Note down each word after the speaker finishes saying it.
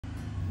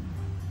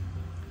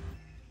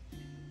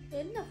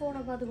என்ன போனை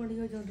பார்த்து கொண்டு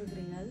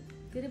யோசிச்சுருக்கிறீங்க?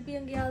 திருப்பி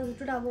எங்கேயாவது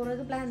விட்டுட்டா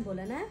போகிறதுக்கு பிளான்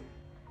போலண்ணே?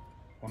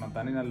 உன்னை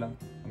தனி நல்ல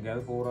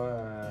எங்கேயாவது போகிற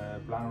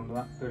பிளான் ஒன்று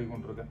தான்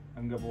தேடிக்கொண்டிருக்கேன்.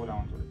 எங்கே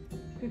போகலாம்னு சொல்லி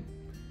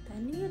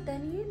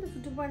தனியே இந்த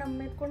சுற்றுப்பயணம்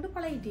மேற்கொண்டு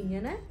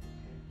பழகிட்டீங்கண்ணே.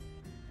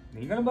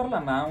 நீங்களும்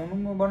வரலாம், நான்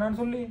ஒன்றும் பண்ணான்னு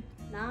சொல்லி.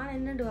 நான்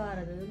என்னண்டு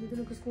வாரது?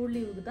 இதுக்கு ஸ்கூல்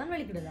லீவுக்கு தான்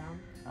வெளிக்கிடலாம்.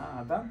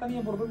 அதான்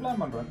தனியாக போகிறதுக்கு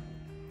பிளான் பண்ணுறேன்.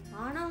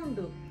 ஆனால்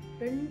உண்டு,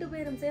 2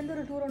 பேரும் சேர்ந்து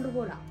ஒரு டூர் ஒன்று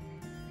போகலாம்.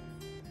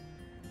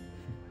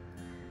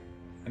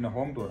 என்ன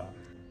ஹோம் டூரா?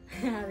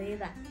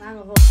 அதேதான்,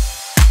 நாங்கள் போ.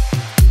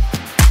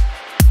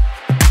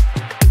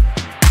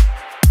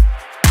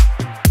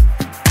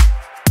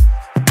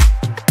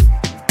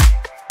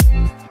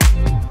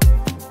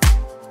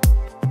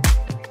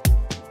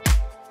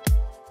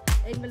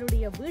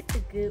 எங்களுடைய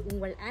வீட்டுக்கு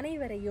உங்கள்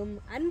அனைவரையும்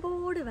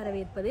அன்போடு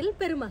வரவேற்பதில்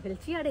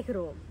பெருமகிழ்ச்சி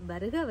அடைகிறோம்.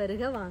 வருக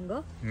வருக வாங்கோ.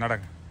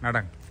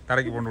 நடங்க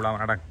தரைக்கு போட்டு விடாம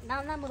நடங்க.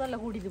 நான் தான்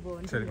முதல்ல கூட்டிட்டு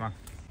போவேன். சரிம்மா.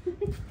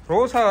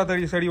 ரோசா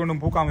செடி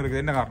ஒன்றும் பூக்காம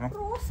இருக்குது, என்ன காரணம்?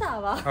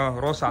 ரோசாவா?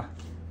 ரோசா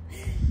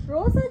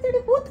செடி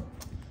பூத்து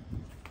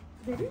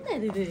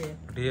என்னது இது?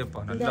 அப்படியேப்பா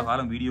நல்ல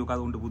காலம்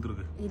வீடியோக்காக கொண்டு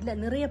பூத்துருக்கு. இல்ல,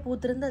 நிறைய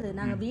பூத்து இருந்தது.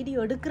 நாங்க வீடியோ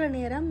எடுக்கிற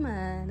நேரம்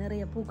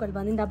நிறைய பூக்கள்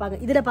வந்து இந்த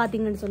பாக்க இதுல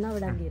பாத்தீங்கன்னு சொன்னா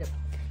விடாண்டிரும்.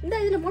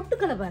 இந்த இதுல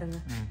மொட்டுக்களை பாருங்க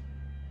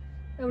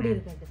எப்படி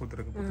இருக்கு.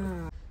 பூத்துருக்கு.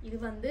 இது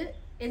வந்து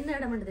என்ன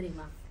இடம்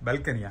தெரியுமா?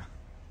 பால்கனியா?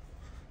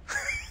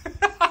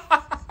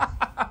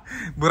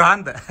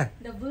 புராந்த.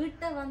 இந்த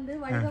வீட்டை வந்து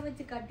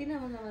வடிவமைச்சு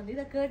கட்டினவங்க வந்து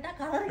இத கேட்டா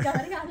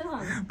கலரி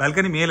அழுவாங்க.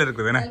 பால்கனி மேல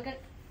இருக்குதுனே,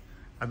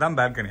 அதான்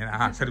பால்கனி.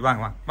 சரி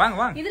வாங்க வாங்க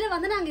வாங்க. இதுல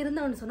வந்து நாங்க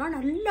இருந்தோம்னு சொன்னா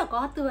நல்ல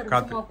காத்து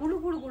வரும், குளு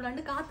குளு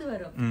குளாண்டு காத்து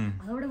வரும்.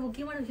 அதோட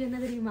முக்கியமான விஷயம் என்ன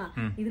தெரியுமா?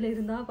 இதுல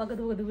இருந்தா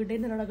பக்கத்து வீட்டை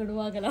இந்த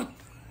நடக்கணும் பார்க்கலாம்.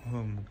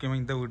 முக்கியமா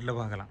இந்த வீட்டுல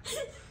பாக்கலாம்.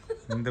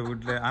 இந்த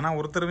வீட்டுல ஆனா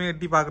ஒருத்தருமே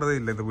எட்டி பாக்குறதே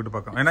இல்ல இந்த வீட்டு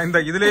பக்கம். ஏன்னா இந்த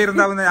இதுல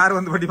இருந்தா வந்து யாரு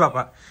வந்து பட்டி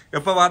பாப்பா?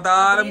 எப்ப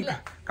பார்த்தாலும்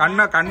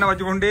கண்ணை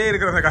வச்சு கொண்டே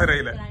இருக்கிற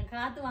கதிரையில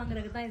காத்து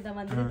வாங்குறதுக்கு தான் இந்த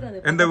மாதிரி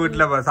இருக்குது. எந்த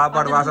வீட்டுல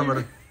சாப்பாடு வாசம்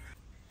வரும்.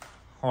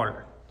 ஹால்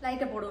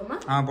லைட்ட போடுவோமா?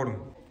 போடுங்க.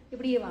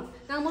 இப்படியே வா.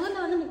 நான்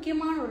முதல்ல வந்து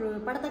முக்கியமான ஒரு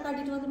படத்தை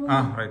காட்டிட்டு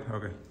வந்துருவோம். Right,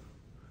 okay.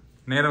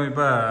 நேரம்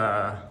இப்ப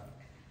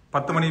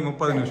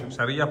 10:30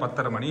 சரியா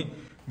 10:30 மணி.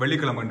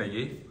 வெள்ளிக்கிழமை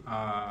இன்றைக்கு.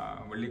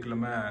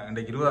 வெள்ளிக்கிழமை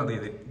இன்றைக்கு 20ஆம்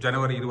தேதி,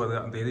 ஜனவரி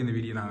 20ஆம் தேதி இந்த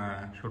வீடியோ நாங்க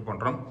ஷூட்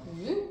பண்றோம்.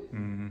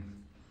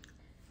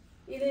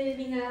 இது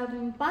நீங்க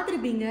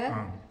பாத்திருப்பீங்க,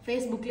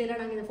 Facebookல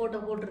எல்லாம் நாங்க இந்த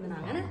போட்டோ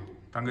போட்டுருந்தாங்க.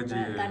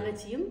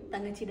 தங்கச்சியும்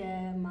தங்கச்சியோட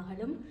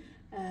மகளும்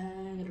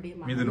எங்களுடைய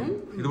மகனும்.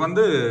 இது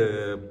வந்து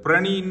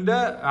பிரணியின்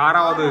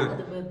 6வது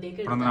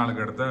பிறந்த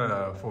நாளுக்கு எடுத்த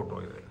போட்டோ.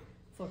 இது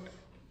போட்டோ.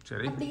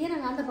 சரி, அப்படியே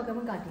நாங்க அந்த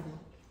பக்கமும்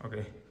காட்டிடுவோம்.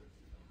 ஓகே.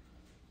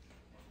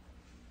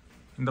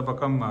 இந்த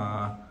பக்கம்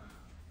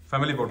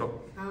ஃபேமிலி போட்டோ.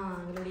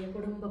 எங்களுடைய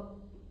குடும்பம்.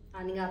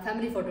 நீங்க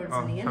ஃபேமிலி போட்டோ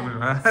சொன்னீங்க.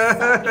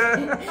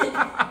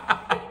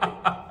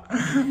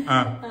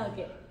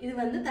 ஓகே. இது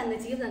வந்து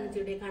தங்கச்சியும்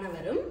தங்கச்சியுடைய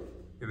கணவரும்.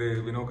 இது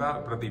வினோகா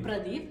பிரதீப்.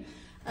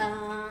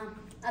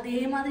 அதே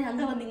மாதிரி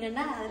அங்க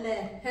வந்தீங்கன்னா அதுல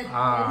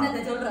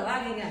என்னத்தை சொல்ற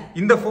வாங்குங்க.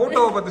 இந்த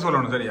போட்டோவை பத்தி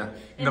சொல்லணும். சரியா?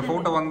 இந்த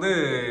போட்டோ வந்து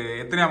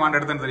எத்தனையாம் ஆண்டு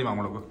எடுத்தேன்னு தெரியுமா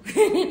உங்களுக்கு?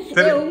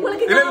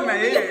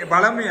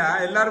 பழமையா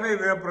எல்லாருமே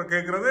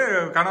கேக்குறது,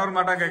 கணவர்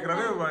மாட்டா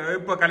கேக்குறது,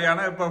 இப்ப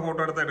கல்யாணம் இப்ப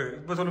போட்டோ எடுத்தாரு.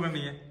 இப்ப சொல்லுங்க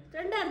நீங்க.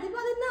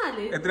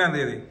 2014 எத்தனாம்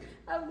தேதி?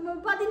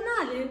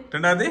 14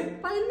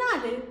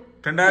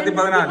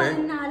 2014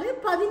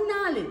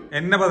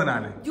 என்ன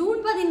 14? ஜூன்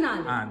 14.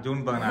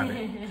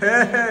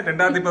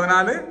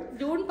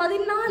 June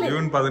 14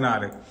 June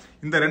 14.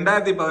 இந்த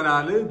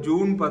 2014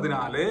 ஜூன்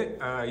 14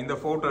 இந்த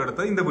போட்டோ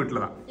எடுத்தது இந்த வீட்டுல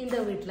தான்.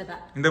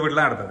 இந்த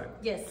வீட்டுல எடுத்தது.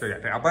 சரி,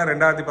 அப்ப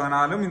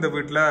 2014 இந்த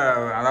வீட்டுல,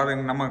 அதாவது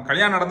நம்ம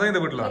கல்யாணம் நடந்தது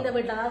இந்த வீட்டுல தான்.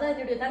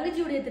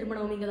 தங்கச்சியுடைய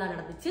திருமணம் இங்க தான்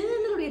நடந்துச்சு,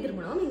 என்னுடைய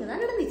திருமணம் இங்க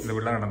தான் நடந்துச்சு. இந்த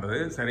வீட்டுல நடந்தது.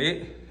 சரி,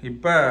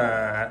 இப்ப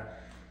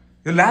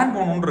இது லேண்ட்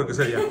போன் ஒன்று இருக்கு.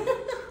 சரியா?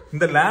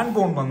 இந்த லேண்ட்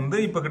போன் வந்து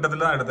இப்ப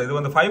கிட்டத்தட்ட எடுத்தது. இது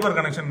வந்து ஃபைபர்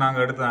கனெக்ஷன் நாங்க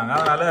எடுத்தாங்க.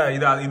 அதனால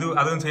இது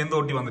அதுவும் சேர்ந்து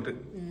ஒட்டி வந்துட்டு.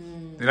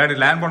 இல்லாட்டி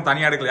லேண்ட் போன்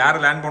தனியா எடுக்கல. யாரு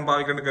லேண்ட் போன்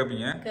பாவிக்கன்னு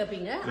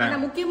கேப்பீங்க. ஆனா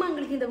முக்கியமா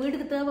எங்களுக்கு இந்த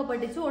வீட்டுக்கு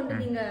தேவைப்பட்டுச்சு ஒன்று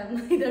நீங்க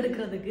இது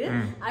எடுக்கிறதுக்கு.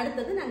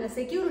 அடுத்தது நாங்க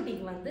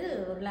செக்யூரிட்டிக்கு வந்து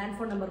ஒரு லேண்ட்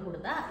போன் நம்பர்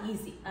கொடுத்தா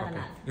ஈஸி.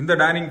 அதனால இந்த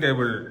டைனிங்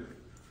டேபிள்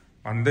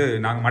வந்து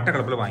நாங்க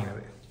மட்டக்களப்புல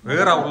வாங்கினது.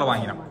 வேற ஊர்ல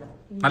வாங்கினோம்.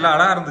 நல்லா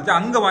அழகா இருந்துச்சு.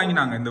 அங்க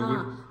வாங்கினாங்க. இந்த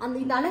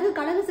இந்த அழகு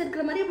கலகு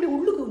சேர்க்கிற மாதிரி இப்படி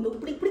உள்ளுக்கு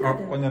இப்படி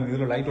கொஞ்சம்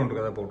இதுல லைட் ஒன்று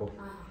கதை போட்டோம்.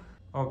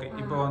 ஓகே.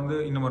 இப்போ வந்து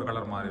இன்னொரு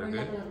கலர் மாதிரி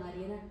இருக்கு.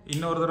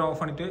 இன்னொரு தடவை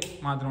ஆஃப் பண்ணிட்டு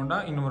மாத்தினோம்னா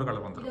இன்னொரு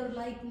கலர் வந்துடும்.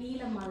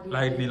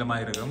 லைட் நீலமா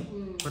இருக்கும்.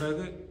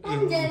 பிறகு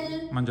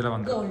மஞ்சளா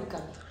வந்து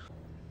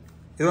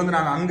இது வந்து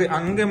நாங்க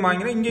அங்கே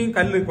வாங்கினோம். இங்கேயும்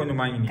கல்லு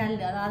கொஞ்சம் வாங்கினோம். கல்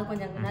அதாவது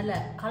கொஞ்சம் நல்ல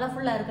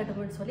கலர்ஃபுல்லா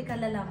இருக்கட்டும் சொல்லி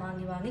கல்லெல்லாம்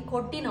வாங்கி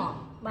கொட்டினோம்.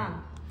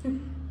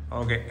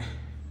 ஓகே.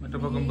 மற்ற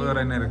பக்கம் வேற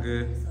என்ன இருக்கு?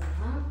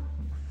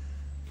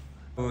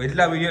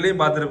 எல்லா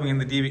வீடியோலையும் பார்த்துருப்பீங்க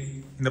இந்த டிவி,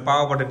 இந்த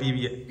பாவப்பட்ட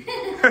டிவியை.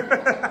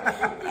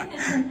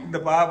 இந்த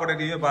பாவப்பட்ட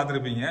டிவியை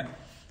பார்த்துருப்பீங்க.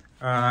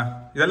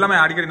 இதெல்லாமே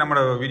அடிக்கடி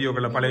நம்மளோட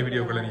வீடியோக்களை, பழைய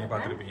வீடியோக்களை நீங்க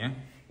பார்த்துருப்பீங்க.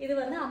 இது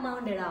வந்து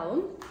அம்மாவும்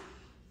டேடாவும்,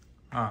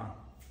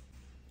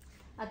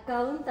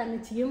 அக்காவும்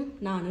தங்கச்சியும்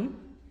நானும்.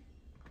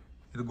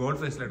 இது கோல்ட்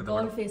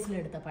ஃபேஸ்ல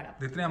எடுத்த படம்.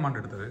 எத்தனை அமௌண்ட்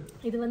எடுத்தது?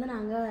 இது வந்து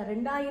நாங்க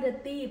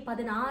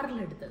 2016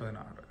 எடுத்தது.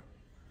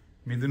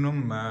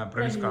 மிதுனும்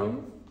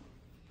பிரனிஷ்காவும்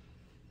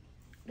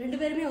ரெண்டு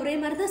பேருமே ஒரே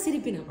மாதிரி தான்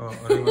சிரிப்பினோம்.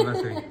 ஒரே மாதிரி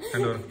தான் சரி.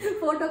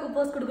 போட்டோக்கு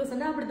போஸ்ட் கொடுக்க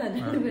சொன்னா அப்படிதான்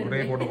ரெண்டு பேரும்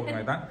ஒரே போட்டோ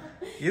கொடுக்க தான்.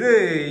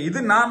 இது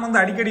நான் வந்து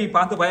அடிக்கடி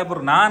பார்த்து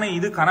பயப்படுறேன். நானே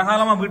இது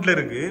கனகாலமா வீட்டுல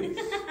இருக்கு.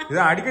 இது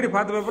அடிக்கடி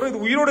பார்த்து பயப்படுறோம்.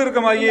 இது உயிரோட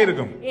இருக்க மாதிரியே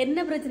இருக்கும்.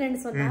 என்ன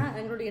பிரச்சனைன்னு சொன்னா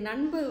எங்களுடைய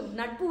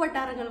நட்பு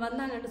வட்டாரங்கள்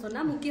வந்தாங்கன்னு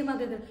சொன்னா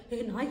முக்கியமாக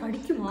நாய்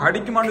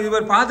கடிக்குமான்னு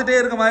இவர் பார்த்துட்டே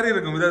இருக்க மாதிரி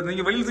இருக்கும். இதை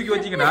நீங்க வெளியில் தூக்கி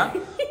வச்சீங்கன்னா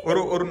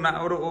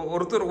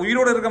ஒருத்தர்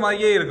உயிரோட இருக்க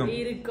மாதிரியே இருக்கும்.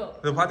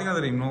 இது பாத்தீங்கன்னா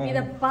தெரியும்.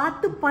 இதை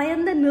பார்த்து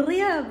பயந்த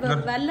நிறைய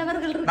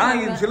வல்லவர்கள்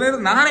நான் சில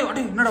நேரம் நானே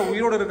என்னடா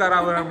உயிரோட இருக்காரா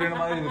அவர் அப்படின்ற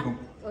மாதிரி இருக்கும்.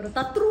 ஒரு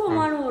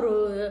தத்ரூபமான ஒரு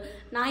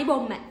நாய்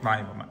பொம்மை.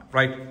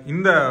 ரைட்.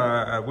 இந்த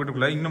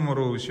வீட்டுக்குள்ள இன்னும்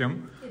ஒரு விஷயம்,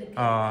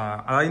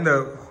 அதாவது இந்த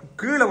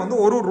கீழே வந்து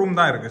ஒரு ரூம்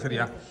தான் இருக்கு.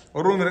 சரியா,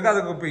 ஒரு ரூம் இருக்கு.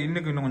 அதுக்கு இப்போ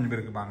இன்னும் கொஞ்சம்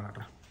பேருக்கு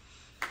பாங்க.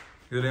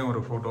 இதுலயும்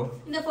ஒரு போட்டோ.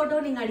 இந்த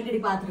போட்டோ நீங்க அடிக்கடி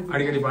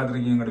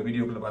பாத்துருக்கீங்க எங்களோட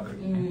வீடியோக்குள்ள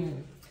பாத்துருக்கீங்க.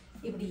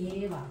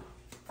 இப்படியே வா.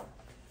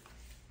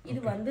 இது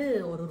வந்து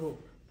ஒரு ரூம்.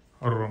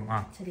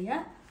 சரியா,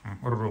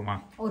 ஒரு ரூமா.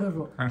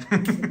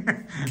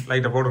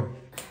 லைட்ட போடும்.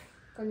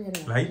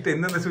 லைட்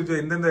எந்தெந்த சுவிட்ச்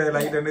எந்தெந்த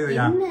லைட்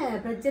என்ன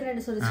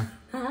பிரச்சனைன்னு சொல்லி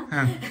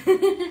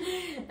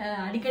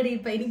அடிக்கடி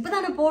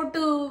இப்பதானே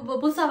போட்டு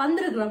புதுசா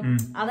வந்திருக்கிறோம்,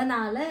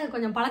 அதனால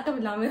கொஞ்சம் பழக்கம்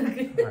இல்லாம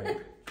இருக்கு.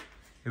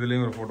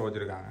 இதுலயும் ஒரு போட்டோ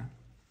வச்சிருக்காங்க.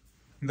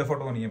 இந்த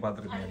போட்டோ நீங்க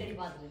பாத்துருக்கீங்க.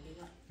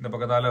 இந்த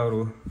பக்கத்தால ஒரு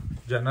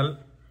ஜன்னல்,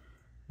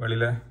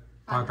 வெளியில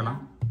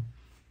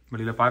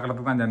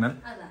பார்க்கறதுக்கு தான் ஜன்னல்.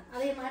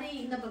 அதே மாதிரி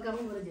இந்த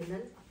பக்கமும் ஒரு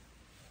ஜன்னல்.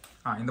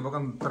 இந்த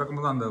பக்கம்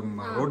திறக்கும்போது அந்த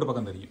ரோட்டு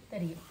பக்கம் தெரியும்.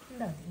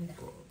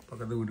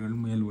 பக்கத்து வீடுகள்,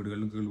 மேல்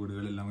வீடுகள், கீழ்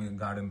வீடுகள் எல்லாமே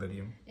கார்டன்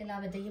தெரியும்.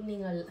 எல்லாவற்றையும்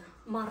நீங்கள்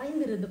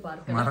மறைந்திருந்து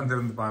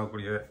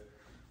பார்க்கக்கூடிய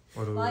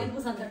ஒரு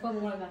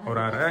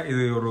அறை.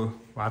 இது ஒரு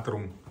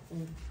பாத்ரூம்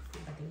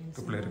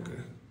இருக்கு.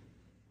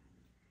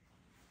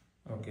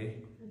 ஓகே,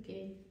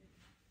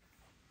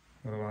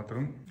 ஒரு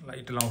பாத்ரூம்.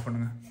 லைட் எல்லாம் ஆஃப்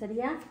பண்ணுங்க.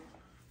 சரியா,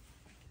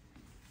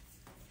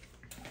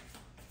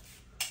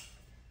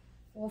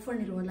 ஆஃப்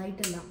பண்ணிடுவோம்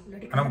லைட் எல்லாம்.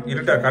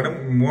 இருட்டா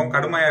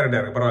கடுமையா இருட்டா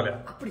இருக்கு. பரவாயில்ல.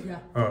 அப்படியா?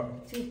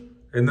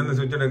 எந்தெந்த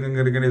சுவிட்ச்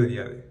எங்க இருக்குன்னே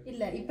தெரியாது.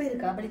 இல்ல இப்ப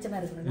இருக்கா? வெளிச்சமா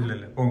இருக்கு.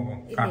 இல்ல போங்க.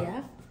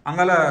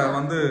 அங்கல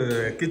வந்து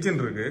கிச்சன்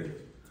இருக்கு.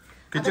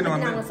 கிச்சன்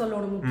வந்து நாங்க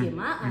சொல்லணும்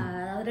முக்கியமா,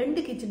 ரெண்டு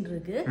கிச்சன்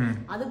இருக்கு.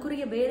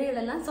 அதுக்குரிய வேலைகள்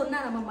எல்லாம் சொன்னா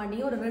நம்ம பண்ணி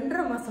ஒரு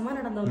 2.5 மாசமா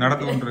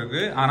நடந்து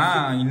இருக்கு. ஆனா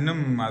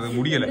இன்னும் அது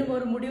முடியல.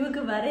 ஒரு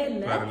முடிவுக்கு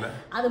வரல.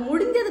 அது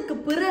முடிஞ்சதுக்கு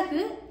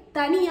பிறகு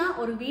தனியா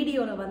ஒரு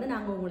வீடியோல வந்து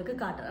நாங்க உங்களுக்கு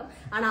காட்டுறோம்.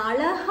 ஆனா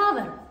அழகா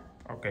வரும்.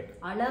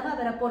 அழகா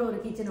வரப்போற ஒரு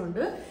கிச்சன்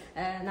உண்டு,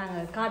 நாங்க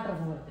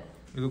காட்டுறோம் உங்களுக்கு.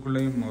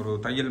 இதுக்குள்ளேயும் ஒரு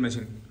தையல்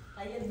மெஷின்.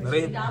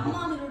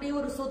 அம்மாவினுடைய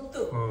ஒரு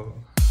சொத்து.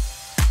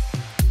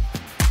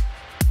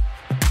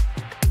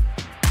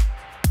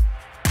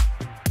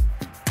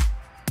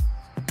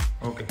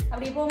 ஓகே,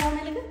 அப்படியே போவோம்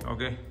உங்களுக்கு.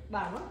 ஓகே,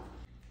 வாங்க.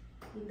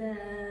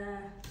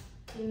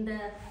 இந்த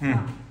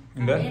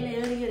மேல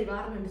ஏறி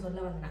வாரணும்னு சொல்ல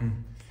வந்தேன்.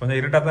 கொஞ்சம்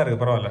இருட்டா தான்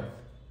இருக்கு. பரவாயில்ல,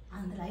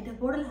 அந்த லைட்டை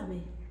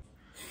போடலாமே.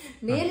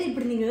 மேல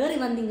இப்படி நீங்க ஏறி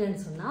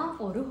வந்தீங்கன்னு சொன்னா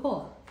ஒரு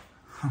ஹோல்.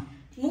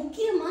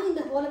 முக்கியமா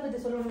இந்த ஹோலை பத்தி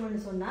சொல்லணும்னு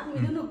சொன்னா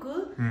மிதுனுக்கு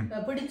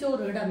பிடிச்ச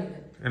ஒரு இடம் இது.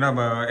 ஏன்னா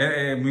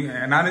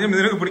நான்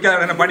மிதுனுக்கு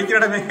பிடிக்காத படிக்கிற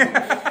இடமே.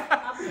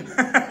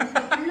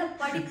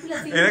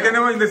 எனக்கு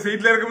என்னமோ இந்த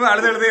சீட்ல இருக்கும்போது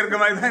அழுதே இருக்க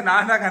மாதிரி தான்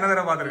நான் தான்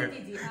கனதர பாத்துருக்கேன்.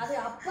 அது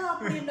அப்பா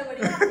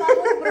அப்படின்றபடி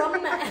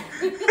பிரம்ம.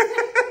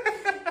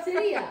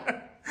 சரியா,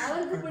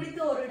 அவருக்கு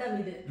பிடித்த ஒரு இடம்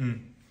இது.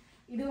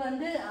 இது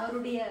வந்து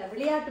அவருடைய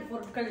விளையாட்டு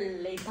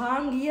பொருட்களை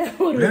தாங்கிய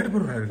ஒரு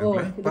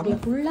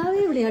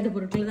ஃபுல்லாவே விளையாட்டு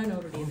பொருட்கள் தான்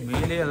அவருடைய.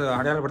 மேலே அதை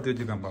அடையாளப்படுத்தி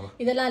வச்சிருக்காங்க.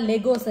 இதெல்லாம்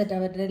லெகோ செட்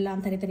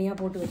அவரெல்லாம் தனித்தனியா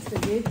போட்டு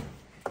வச்சிருக்கு.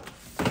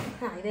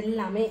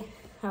 இதெல்லாமே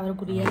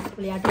அவருக்குரிய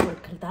விளையாட்டு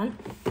பொருட்கள் தான்.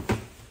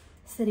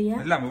 சரியா,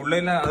 எல்லாம் உள்ள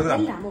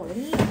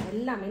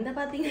எல்லாம் இந்த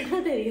பாத்தீங்கன்னா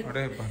தெரியும்.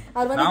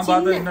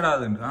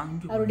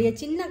 அவருடைய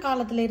சின்ன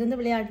காலத்துல இருந்து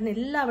விளையாட்டு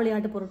எல்லா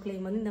விளையாட்டு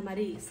பொருட்களையும் வந்து இந்த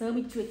மாதிரி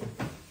சேமிச்சு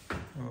வைக்கணும்.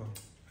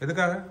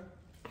 எதுக்காக?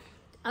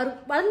 அவர்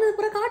வளர்ந்தது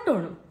பிறகு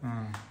காட்டணும்.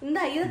 இந்த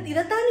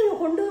இதைத்தான் நீங்க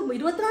கொண்டு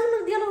 24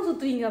 மணி நேரம்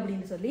சுத்துவீங்க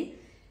அப்படின்னு சொல்லி.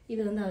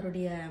 இது வந்து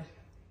அவருடைய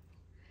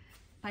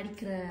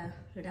படிக்கிற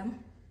இடம்.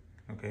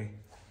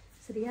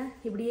 சரியா,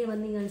 இப்படியே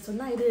வந்தீங்கன்னு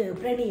சொன்னா இது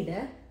பிரணீட.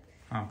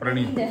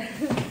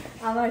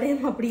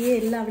 அவளையும் அப்படியே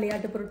எல்லா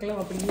விளையாட்டு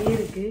பொருட்களும் அப்படியே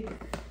இருக்கு.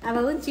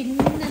 அவன்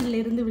சின்னதுல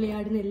இருந்து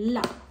விளையாடுன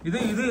எல்லாம். இது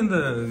இந்த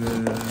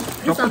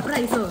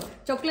சர்ப்ரைஸோ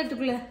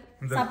சாக்லேட்டுக்குள்ள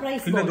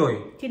சர்ப்ரைஸ்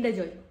கிண்டர்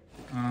ஜாய்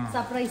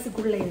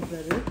சர்ப்ரைஸுக்குள்ள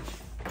இருக்கிறது.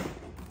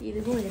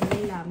 இதுவும்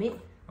எல்லாமே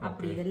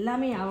அப்படி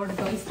எல்லாமே அவரோட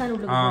டாய்ஸ் தான்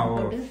உள்ள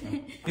போட்டு.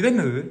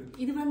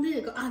 இது வந்து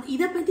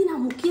இத பத்தி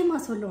நான் முக்கியமா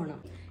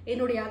சொல்லணும்.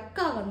 என்னுடைய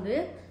அக்கா வந்து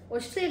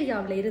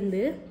ஆஸ்திரேலியாவில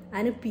இருந்து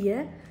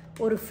அனுப்பிய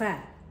ஒரு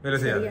ஃபேன்.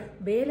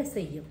 வேலை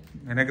செய்யும்.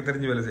 எனக்கு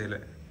தெரிஞ்சு வேலை செய்யல.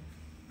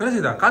 வேலை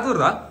செய்தா? காத்து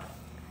வருதா?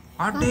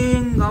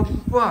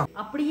 அடேங்கப்பா.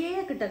 அப்படியே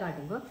கிட்ட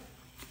காட்டுங்க.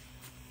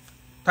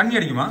 தண்ணி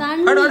அடிக்குமா?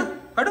 கடு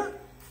கடு.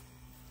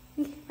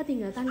 இங்க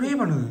பாத்தீங்க தண்ணி ஸ்ப்ரே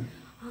பண்ணுது.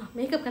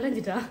 மேக்கப்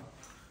கலஞ்சிட்டா.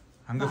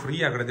 அங்க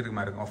ஃப்ரீயா கிடைச்சிருக்கு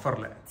மாதிரி இருக்கும்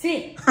ஆஃபர்ல. சீ,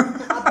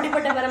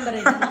 அப்படிப்பட்ட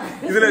பரம்பரை.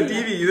 இதுல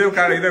டிவி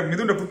இத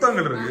மிதுண்ட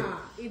புத்தகங்கள் இருக்கு.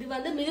 இது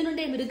வந்து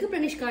மிதுனுடையும் இருக்கு,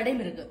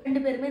 பிரனிஷ்காடையும் இருக்கு. ரெண்டு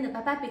பேருமே இந்த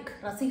பெப்பா பிக்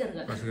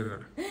ரசிகர்கள்.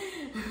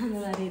 அந்த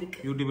மாதிரி இருக்கு.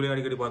 யூடியூப்ல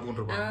அடிக்கடி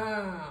பார்த்துட்டு இருப்பாங்க.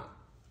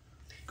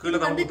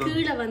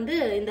 கீழே வந்து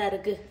இந்த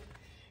இருக்கு.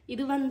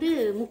 இது வந்து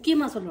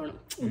முக்கியமா சொல்லணும்,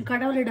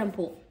 கடவுளிடம்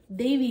போ,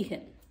 தெய்வீக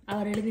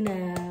அவர் எழுதின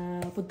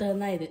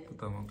புத்தகம் தான் இது.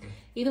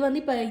 இது வந்து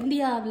இப்ப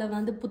இந்தியாவுல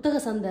வந்து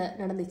புத்தக சந்தை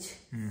நடந்துச்சு,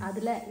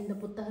 அதுல இந்த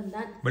புத்தகம்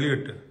தான்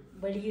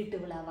வெளியீட்டு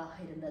விழாவாக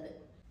இருந்தது.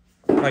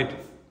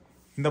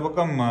 இந்த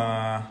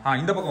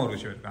பக்கம் ஒரு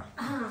விஷயம் இருக்கா,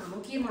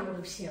 முக்கியமான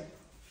ஒரு விஷயம்.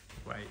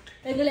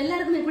 எங்க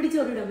எல்லாருக்குமே பிடிச்ச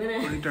ஒரு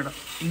இடம்.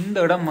 இந்த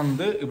இடம்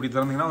வந்து இப்படி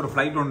திறந்தீங்கன்னா ஒரு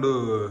ஃபிளைட் ஒன்று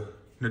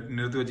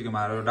நிறுத்தி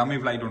வச்சுக்கமா, டம்மி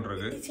ஃபிளைட் ஒன்று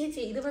இருக்கு. சீ,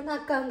 இது வந்து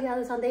அக்கா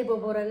அங்கேயாவது சந்தைக்கு போக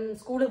போறேன்,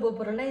 ஸ்கூலுக்கு போக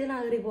போறேன்னா இது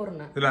நான் அங்கே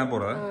போறேன். இதெல்லாம்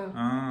போற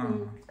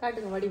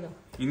காட்டுங்க வடிவம்.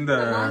 இந்த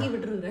வாங்கி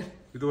விட்டுருங்க.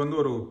 இது வந்து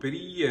ஒரு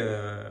பெரிய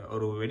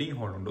ஒரு வெட்டிங்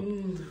ஹால் உண்டு,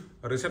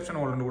 ரிசப்ஷன்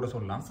ஹால் கூட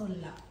சொல்லலாம்.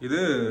 இது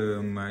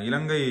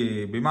இலங்கை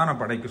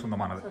விமானப்படைக்கு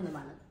சொந்தமானது.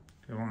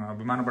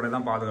 விமானப்படை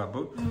தான்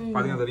பாதுகாப்பு.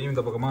 பாத்தீங்கன்னா தெரியும்,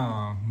 இந்த பக்கமா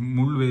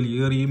முள்வேலி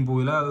ஏறியும்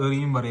போயில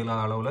ஏறியும் வரையில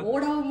அளவுல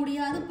ஓடவும்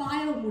முடியாது,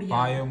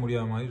 பாயவும்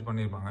முடியாத மாதிரி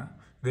பண்ணிருப்பாங்க.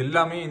 இது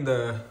எல்லாமே இந்த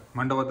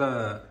மண்டபத்தை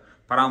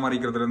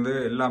பராமரிக்கிறதுல இருந்து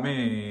எல்லாமே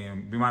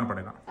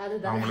விமானப்படை தான்,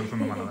 அவங்களுக்கு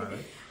சொந்தமானது.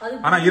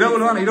 ஆனா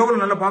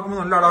இரவுல நல்லா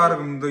பார்க்கும்போது நல்லா அழகா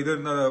இருக்கும். இது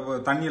இந்த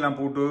தண்ணி எல்லாம்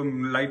போட்டு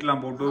லைட்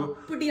எல்லாம் போட்டு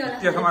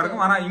வித்தியாசமா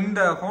இருக்கும். ஆனா இந்த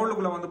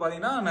ஹாலுக்குள்ள வந்து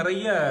பாத்தீங்கன்னா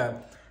நிறைய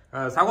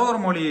சகோதர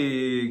மொழி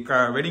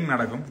வெட்டிங்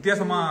நடக்கும்.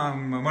 வித்தியாசமா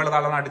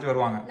மேலதாளம் அடிச்சு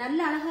வருவாங்க. நல்ல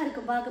அழகா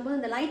இருக்கும் பார்க்கும்போது.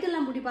 இந்த லைட்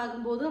எல்லாம் போட்டு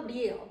பார்க்கும்போது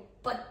அப்படியே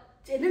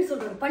என்ன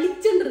சொல்றது,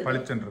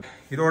 பளிச்சென்று.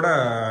 இதோட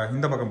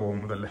இந்த பக்கம்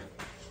போவோம். முதல்ல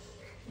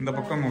இந்த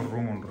பக்கம் ஒரு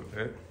ரூம் ஒன்று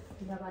இருக்கு.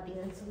 இத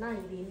பாத்தீங்கன்னு சொன்னா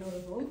இது இன்னொரு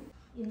ரூம்.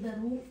 இந்த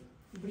ரூம்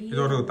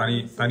இது ஒரு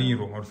தனி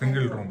ரூம், ஒரு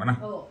சிங்கிள் ரூம்.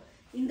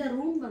 இந்த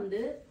ரூம்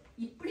வந்து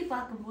இப்படி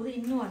பார்க்கும்போது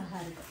இன்னும் அழகா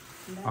இருக்கும்.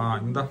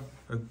 இந்த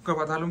எங்க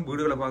பார்த்தாலும்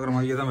வீடுகளை பாக்குற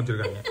மாதிரியே தான்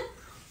வச்சிருக்காங்க.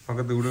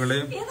 பக்கத்து வீடுகளே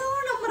ஏதோ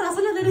நம்ம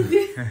ரசனை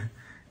தெரியுது.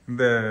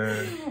 இந்த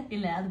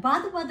இல்ல அது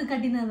பார்த்து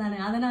கட்டினது தானே,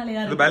 அதனால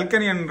இது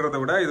பால்கனின்றதை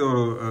விட இது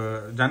ஒரு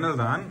ஜன்னல்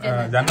தான்.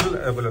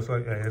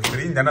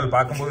 ஜன்னல்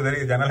பார்க்கும்போது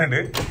தெரியும் ஜன்னல்.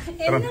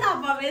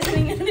 என்னடாப்பா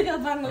பேசுறீங்கன்னு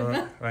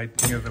கேட்பாங்க.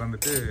 ரைட், இங்க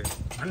திறந்துட்டு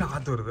நல்ல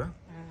காத்து வருது.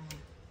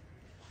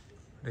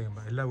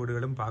 எல்லா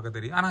வீடுகளும் பார்க்க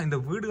தெரியும். ஆனா இந்த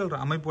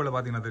வீடுகள் அமைப்புல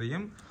பாத்தீங்கன்னா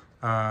தெரியும்,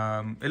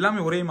 எல்லாமே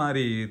ஒரே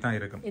மாதிரி தான்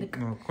இருக்கும்.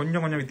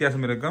 கொஞ்சம்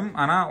வித்தியாசம் இருக்கும்,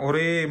 ஆனா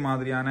ஒரே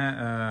மாதிரியான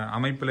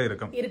அமைப்புல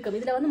இருக்கும்.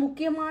 இதுல வந்து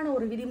முக்கியமான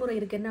ஒரு விதிமுறை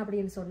இருக்கு. என்ன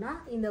அப்படின்னு சொன்னா,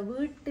 இந்த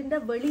வீட்டின்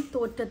வெளி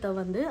தோற்றத்தை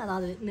வந்து,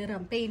 அதாவது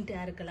நிறம் பெயிண்ட்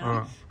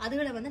இருக்கலாம்,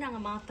 அதுகளை வந்து நாங்க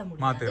மாத்த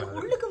முடியும்.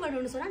 உள்ளுக்கு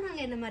வேணும்னு சொன்னா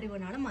நாங்க என்ன மாதிரி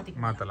வேணாலும்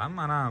மாத்தலாம்.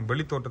 ஆனா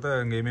வெளி தோற்றத்தை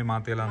எங்கேயுமே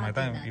மாத்தலாம்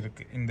தான்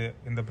இருக்கு.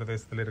 இந்த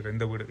பிரதேசத்துல இருக்கு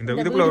இந்த வீடு. இந்த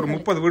இதுக்குள்ள ஒரு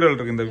 30 வீடுகள்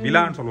இருக்கு. இந்த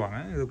விழான்னு சொல்லுவாங்க.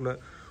 இதுக்குள்ள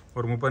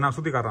ஒரு 30 நான்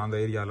சுத்தி காட்டுறேன் அந்த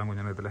ஏரியா எல்லாம்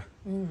கொஞ்ச நேரத்துல.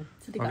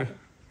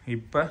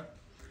 இப்ப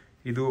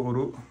இது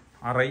ஒரு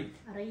அறை.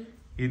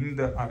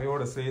 இந்த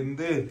அறையோட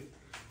சேர்ந்து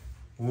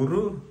ஒரு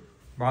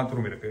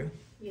பாத்ரூம் இருக்கு.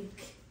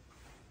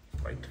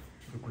 ரைட்,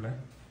 இதுக்குள்ள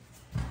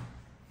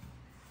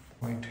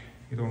ரைட்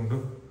இது உண்டு.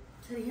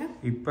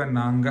 இப்ப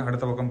நாங்க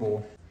அடுத்த பக்கம்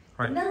போவோம்.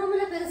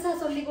 பெருசா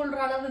சொல்லிக் கொள்ற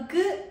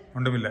அளவுக்கு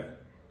ஒன்றுமில்ல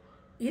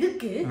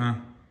இருக்கு.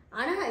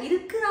 ஆனா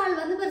இருக்கிற ஆள்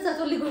வந்து பெருசா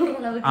சொல்லிக் கொள்ற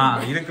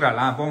அளவுக்கு இருக்கிற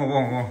ஆள்.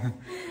 போங்க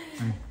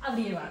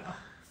அப்படியே வாங்க.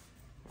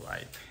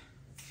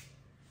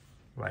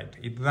 ரைட்,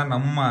 இதுதான்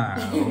நம்ம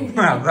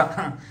அதான்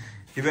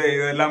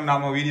இதெல்லாம்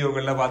நாம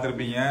வீடியோக்கள்ல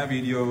பார்த்துருப்பீங்க.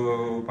 வீடியோ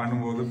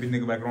பண்ணும்போது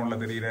பின்னுக்கு பேக்ரவுண்ட்ல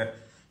தெரியுற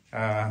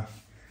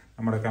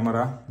நம்மளோட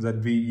கேமரா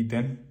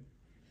ZV-E10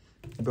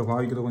 இப்போ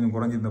பாவிக்கிறது கொஞ்சம்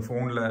குறைஞ்சி இந்த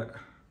ஃபோனில்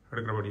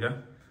எடுக்கிறபடியா.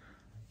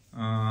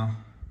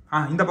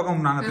 இந்த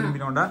பக்கம் நாங்கள்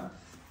திரும்பினோண்டா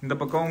இந்த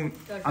பக்கம்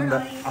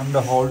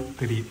அந்த ஹால்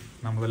தெரியும்.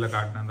 நான் முதல்ல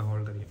காட்டின அந்த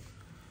ஹால் தெரியும்.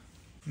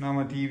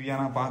 நம்ம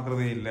டிவியாக நான்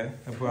பார்க்குறதே இல்லை,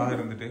 எப்போவாவது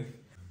இருந்துட்டு.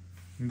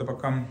 இந்த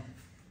பக்கம்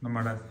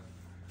நம்மளோட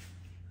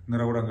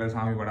நிறகுடங்கள்,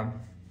 சாமி படம்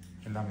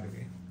எல்லாம்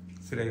இருக்கு,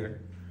 சிலைகள்.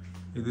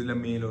 இதுல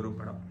மேல ஒரு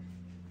படம்,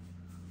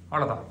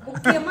 அவ்வளவுதான்.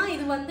 முக்கியமா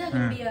இது வந்து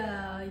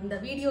இந்த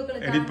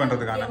வீடியோக்களுக்கு எடிட்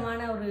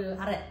பண்றதுக்கான ஒரு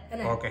அறை.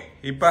 ஓகே,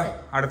 இப்போ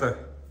அடுத்தது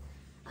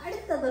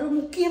ஒரு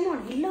முக்கியமான,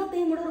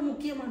 எல்லாத்தையும் கூட ஒரு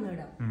முக்கியமான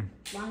இடம்.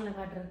 வாங்கல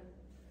காட்டுறேன்.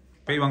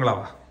 போய்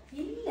வாங்கலாவா?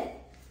 இல்ல,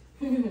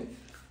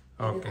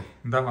 ஓகே.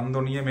 இந்த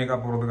வந்தோனியே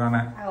மேக்கப் போடுறதுக்கான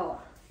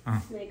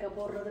மேக்கப்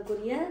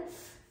போடுறதுக்குரிய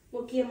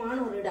முக்கியமான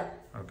ஒரு இடம்.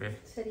 ஓகே,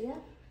 சரியா?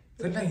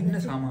 இதெல்லாம் என்ன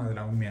சாமான்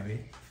இதெல்லாம் உண்மையாவே?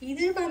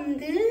 இது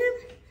வந்து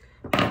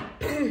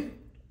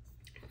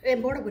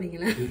போட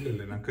போறீங்களா?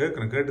 இல்ல நான்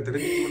கேட்டு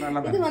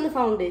தெரிஞ்சுக்கலாம். இது வந்து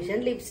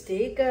ஃபவுண்டேஷன்,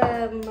 லிப்ஸ்டிக்,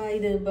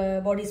 இது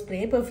பாடி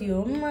ஸ்ப்ரே,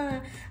 பெர்ஃப்யூம்,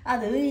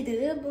 அது இது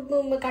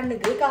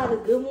கண்ணுக்கு,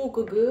 காதுக்கு,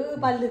 மூக்குக்கு,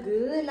 பல்லுக்கு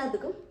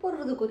எல்லாத்துக்கும்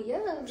போடுறதுக்குரிய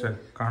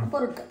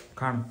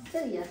பொருட்கள்.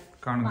 சரியா?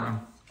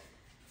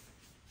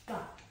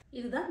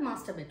 இதுதான்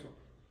மாஸ்டர் பெட்ரூம்.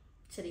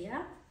 சரியா?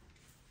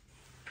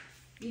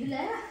 இதுல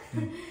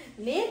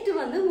நேற்று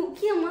வந்து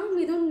முக்கியமா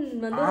மிதுன்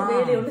வந்து ஒரு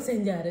வேலையை ஒன்று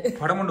செஞ்சாரு.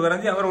 படம் ஒன்று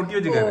வரைஞ்சி அவர் ஒட்டி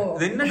வச்சுக்காரு.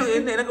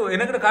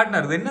 எனக்கு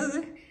காட்டினாரு.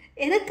 என்னது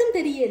எனக்கும்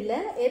தெரியல,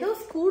 ஏதோ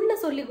ஸ்கூல்ல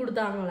சொல்லி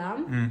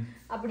கொடுத்தாங்களாம்.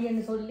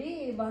 அப்படின்னு சொல்லி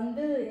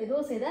வந்து ஏதோ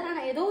செய்தார்.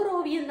 ஆனா ஏதோ ஒரு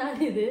ஓவியம் தான்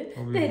இது,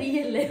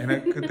 தெரியல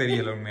எனக்கு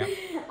தெரியல உண்மையா.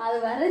 அது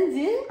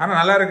வரைஞ்சு ஆனா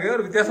நல்லா இருக்கு,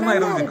 ஒரு வித்தியாசமா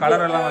இருந்துச்சு,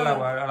 கலர் எல்லாம்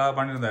நல்லா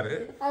பண்ணியிருந்தாரு.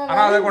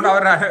 ஆனா அதை கொண்டு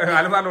அவர்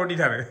அலுமாரில்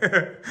ஒட்டிட்டாரு,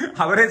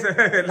 அவரே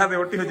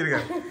எல்லாத்தையும் ஒட்டி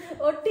வச்சிருக்காரு.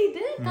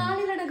 ஒட்டிட்டு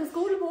காலையில எனக்கு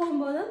ஸ்கூல்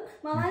போகும்போதும்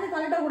மாமா இது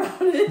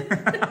கலட்டக்கூடாது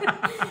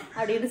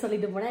அப்படின்னு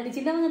சொல்லிட்டு போனேன்.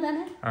 சின்னவங்க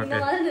தானே, இந்த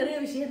மாதிரி நிறைய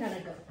விஷயம்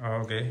நடக்கும்.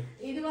 ஓகே,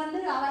 இது வந்து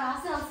அவர்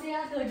ஆசையா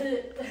கேட்டு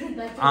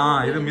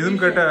இது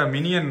மிதுன் கேட்ட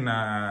மினியன்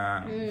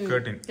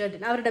கர்டன்.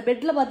 அவரோட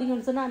பெட்ல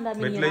பாத்தீங்கன்னு சொன்னா அந்த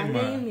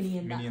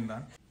மினியன்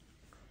தான்.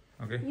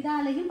 ஓகே,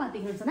 இதாலையும்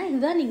பாத்தீங்கன்னு சொன்னா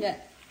இதுதான் நீங்க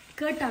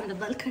கேட்ட அந்த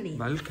பால்கனி.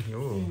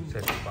 ஓ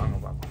சரி, வாங்க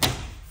பாப்போம்.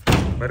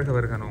 வருக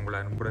உங்களை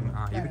அனுப்புடன்.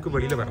 இதுக்கு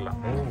வெளியில வரலாம்.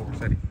 ஓ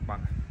சரி,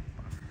 வாங்க.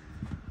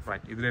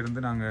 ரைட், இதுல இருந்து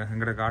நாங்க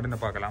எங்களோட கார்டனை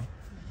பார்க்கலாம்.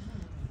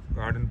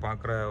 கார்டன்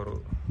பார்க்குற ஒரு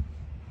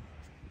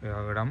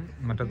இடம்.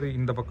 மற்றது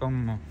இந்த பக்கம்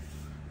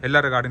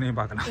எல்லார கார்டனையும்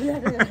பார்க்கலாம்.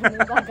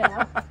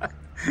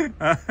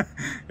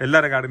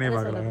 எல்லார கார்டனையும்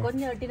பார்க்கலாம்.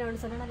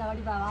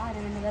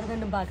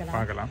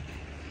 பார்க்கலாம்.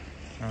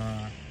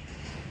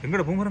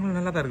 எங்களோட பூமரங்கள்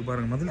நல்லா தான் இருக்கு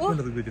பாருங்க. மதில்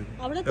போனதுக்கு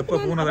எப்ப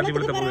பூனை தட்டி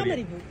வெளுத்த போது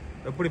தெரியாது,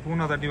 எப்படி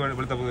பூனை தட்டி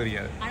வெளுத்த போது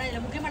தெரியாது. ஆனா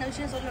இதுல முக்கியமான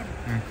விஷயம்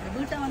சொல்லணும்,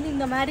 வீட்டை வந்து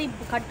இந்த மாதிரி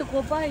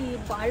கட்டுக்கோப்பா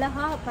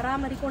அழகா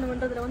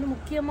பராமரிக்கணும்ன்றதுல வந்து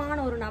முக்கியமான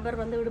ஒரு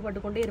நபர் வந்து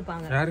ஈடுபட்டு கொண்டே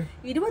இருப்பாங்க.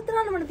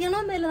 24 மணி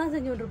நேரம் மேலதான்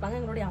செஞ்சு இருப்பாங்க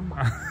எங்களுடைய அம்மா.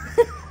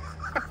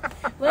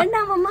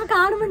 வேண்டாம் அம்மா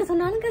காணுமென்று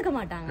சொன்னாலும் கேட்க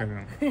மாட்டாங்க.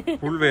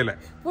 புல் வேலை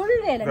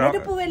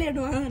நெருப்பு வேலை.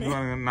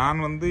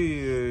 நான் வந்து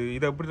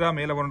இதை எப்படிதான்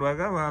மேல கொண்டு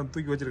வாங்க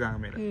தூக்கி வச்சிருக்காங்க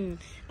மேல.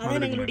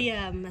 அதான் எங்களுடைய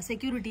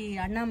செக்யூரிட்டி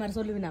அண்ணா மாதிரி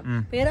சொல்லுவேன்,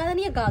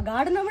 பேராதனிய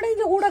கார்டனை விட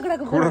இங்க கூட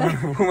கிடக்கு,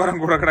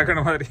 பூமரம் கூட கிடக்குற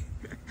மாதிரி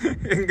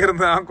எங்க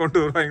இருந்தா கொண்டு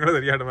வருவாங்களோ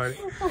தெரியாத மாதிரி.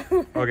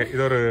 ஓகே,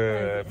 இது ஒரு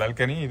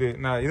பால்கனி. இது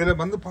இதுல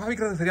வந்து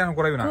பாவிக்கிறது சரியான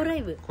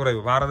குறைவு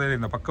வாரதே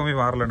இந்த பக்கமே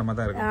வாரல நம்ம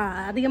தான் இருக்கு.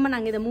 அதிகமா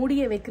நாங்க இதை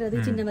மூடியே வைக்கிறது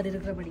சின்ன மாதிரி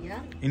இருக்கிறபடியா.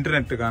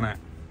 இன்டர்நெட்டுக்கான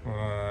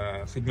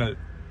சிக்னல்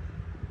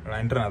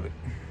அது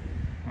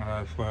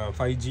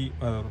 5G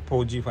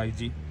 4G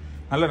 5G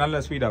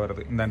நல்ல ஸ்பீடா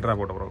வருது இந்த என்ட்ரா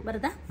போட்ட பிறகு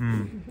வருதா.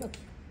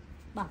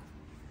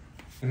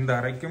 இந்த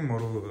அறைக்கும்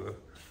ஒரு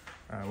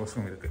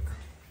வாஷ்ரூம் இருக்கு.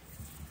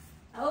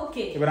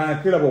 ஓகே, இப்ப நாங்க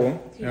கீழே போவோம்.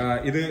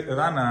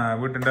 இதுதான்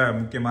வீட்டுல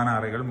முக்கியமான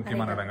அறைகள்,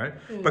 முக்கியமான இடங்கள்.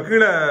 இப்ப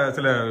கீழே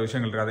சில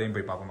விஷயங்கள் இருக்கு, அதையும்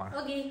போய் பார்ப்போமா?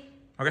 ஓகே,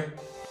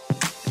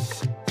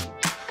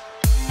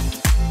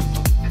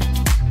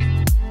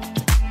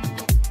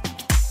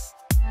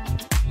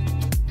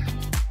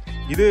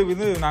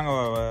 இது நாங்க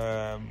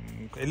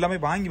எல்லாமே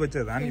வாங்கி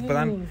வச்சதுதான்.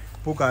 இப்பதான்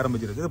பூக்க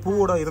ஆரம்பிச்சிருக்கு.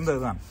 பூவோட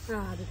இருந்ததுதான்,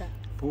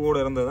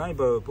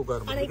 இப்ப பூக்க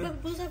ஆரம்பிச்சிருக்கு.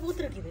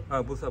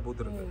 புதுசா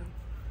பூத்துருக்கு.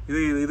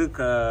 இது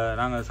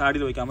நாங்க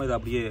சாடியில வைக்காம இது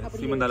அப்படியே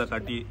சிமெண்டால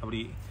கட்டி அப்படி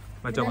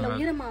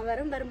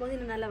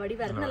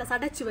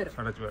சடைச்சு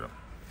வரும்.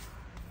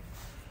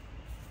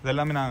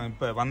 இதெல்லாமே நான்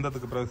இப்ப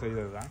வந்ததுக்கு பிறகு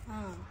செய்ததுதான்.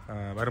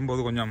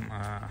 வரும்போது கொஞ்சம்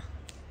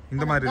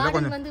இந்த மாதிரி இல்ல,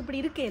 கொஞ்சம்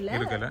இருக்கல.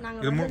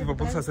 இது இப்ப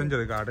புதுசா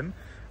செஞ்சது கார்டன்.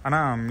 ஆனா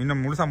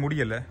இன்னும் முழுசா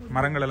முடியல.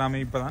 மரங்கள் எல்லாமே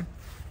இப்பதான்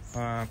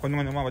கொஞ்சம்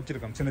கொஞ்சமா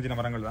வச்சிருக்கோம். சின்ன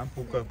மரங்கள் தான்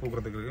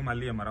பூக்கிறதுக்கு இருக்கு.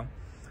 மல்லிகை மரம்.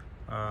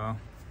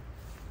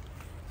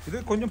 இது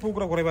கொஞ்சம்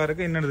பூக்குற குறைவா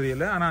இருக்கு, என்னன்னு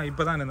தெரியல. ஆனா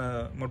இப்பதான் இந்த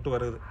மொட்டு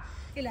வருது.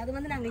 இல்ல, அது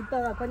வந்து நாங்க இப்ப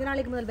கொஞ்ச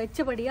நாளைக்கு முதல்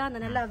வச்சபடியா அந்த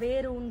நல்லா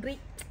வேறு ஊன்றி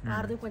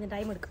ஆறதுக்கு கொஞ்சம்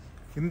டைம் எடுக்கும்.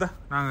 இந்த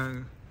நாங்க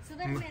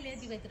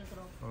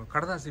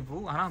கடதாசி பூ,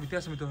 ஆனா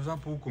வித்தியாசமா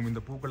பூக்கும். இந்த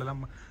பூக்கள்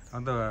எல்லாம்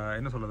அந்த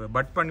என்ன சொல்றது,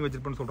 பட் பண்ணி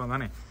வச்சிருப்பேன்னு சொல்றோம்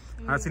தானே.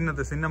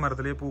 சின்ன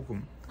மரத்திலேயே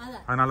பூக்கும்.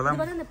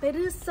 அதனாலதான்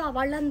பெருசா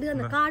வளர்ந்து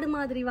அந்த காடு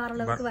மாதிரி வர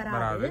அளவுக்கு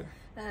வராது,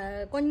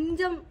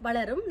 கொஞ்சம்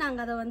வளரும்.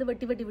 நாங்க அதை வந்து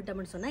வெட்டி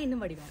விட்டோம்னு சொன்னா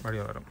இன்னும் வடிவா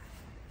வரும்.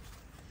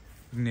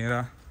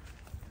 நேரா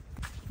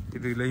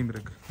இதுலயும்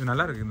இருக்கு. இது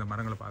நல்லா இருக்கு இந்த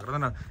மரங்களை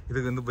பாக்குறது.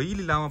 இதுக்கு வந்து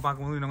வெயில் இல்லாம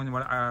பார்க்கும்போது இன்னும்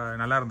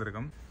கொஞ்சம் நல்லா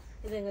இருந்திருக்கும்.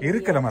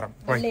 இருக்கல மரம்,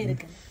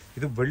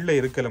 இது வெள்ளை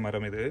இருக்கல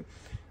மரம்.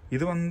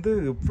 இது வந்து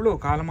இவ்வளவு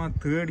காலமா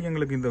தேடி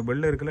எங்களுக்கு இந்த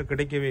வெள்ளை இருக்கல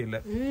கிடைக்கவே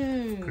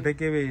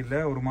இல்லை.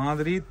 ஒரு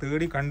மாதிரி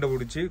தேடி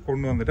கண்டுபிடிச்சு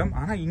கொண்டு வந்துட்டோம்.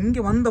 ஆனா இங்க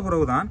வந்த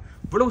பிறகுதான்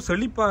இவ்வளவு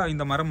செழிப்பா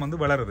இந்த மரம்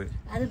வந்து வளருது.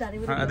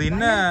 அது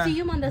என்ன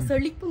அந்த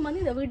செழிப்பு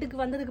வந்து இந்த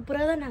வீட்டுக்கு வந்ததுக்கு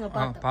பிறகுதான் நாங்க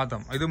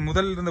பார்த்தோம். இது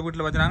முதல் இருந்த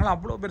வீட்டுல வச்சாங்களா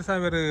அவ்வளவு பெருசா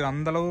வேறு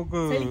அந்த அளவுக்கு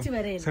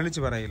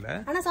செழிச்சு வரையில.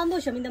 ஆனா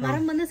சந்தோஷம், இந்த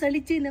மரம் வந்து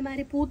செழிச்சு இந்த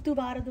மாதிரி பூத்து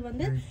வாரது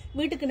வந்து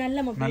வீட்டுக்கு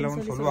நல்ல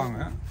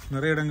சொல்லுவாங்க.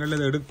 நிறைய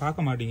இடங்கள்ல இதை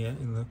பார்க்க மாட்டீங்க.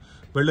 இந்த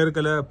வெள்ளை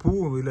இருக்கல பூ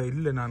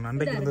இல்ல நான்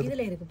அன்றைக்கு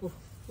இதுல இருக்கு பூ.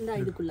 இந்த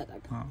இதுக்குள்ள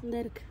காட்டு இந்த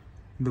இருக்கு.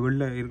 இந்த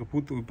வெள்ளை இருக்கு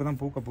பூத்து இப்பதான்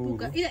பூக்க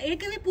போகுது. இது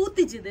ஏற்கனவே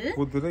பூத்துச்சுது.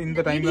 இந்த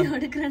டைம்ல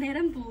எடுக்கிற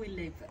நேரம் பூ இல்ல.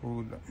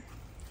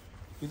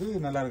 இது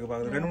நல்லா இருக்கு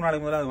பாருங்க. 2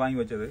 நாளைக்கு முதல்ல அது வாங்கி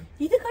வச்சது.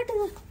 இது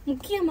காட்டுங்க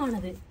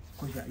முக்கியமானது.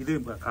 இது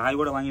காய்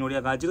கூட வாங்கி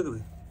ஓடியா காய்ச்சிருக்குது.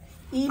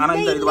 ஆனா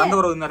இது வந்த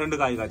ஒரு 2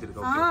 காய்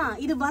காய்ச்சிருக்கு.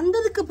 இது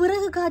வந்ததுக்கு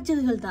பிறகு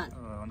காய்ச்சதுகள் தான்.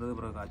 வந்ததுக்கு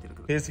பிறகு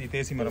காய்ச்சிருக்கு.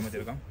 தேசி மரம்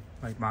வச்சிருக்கோம்.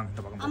 வாங்க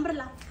இந்த பக்கம்.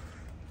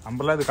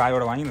 அம்பர்லா இது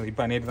காயோட வாங்கினது.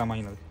 இப்ப நேற்று தான்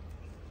வாங்கினது.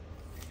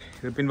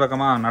 இது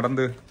பின்பக்கமா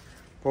நடந்து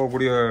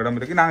போகக்கூடிய இடம்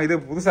இருக்கு. நாங்க இது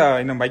புதுசா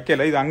இன்னும்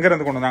வைக்கல. இது அங்க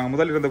இருந்து கொண்டு வந்தாங்க.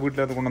 முதல் இருந்த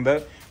வீட்டுல இருந்து கொண்டு வந்த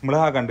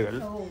மிளகா கண்டுகள்.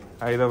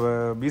 இதை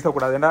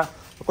வீசக்கூடாது, ஏன்னா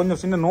கொஞ்சம்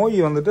சின்ன நோய்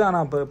வந்துட்டு. ஆனா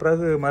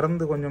பிறகு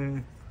மருந்து கொஞ்சம்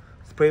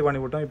ஸ்ப்ரே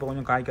பண்ணி விட்டோம். இப்ப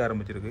கொஞ்சம் காய்க்க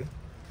ஆரம்பிச்சிருக்கு.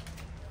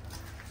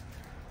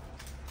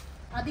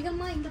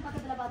 அதிகமா இந்த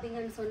பக்கத்துல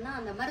பாத்தீங்கன்னு சொன்னா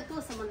அந்த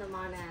மருத்துவ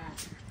சம்பந்தமான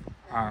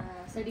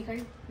செடிகள்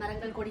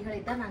மரங்கள் கொடிகளை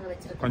தான் நாங்க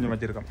வச்சிருக்கோம். கொஞ்சம்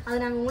வச்சிருக்கோம். அது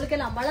நாங்க உங்களுக்கு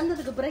எல்லாம்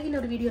வளர்ந்ததுக்கு பிறகு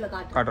இன்னொரு வீடியோல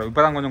காட்டுறோம்.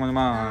 இப்பதான் கொஞ்சம்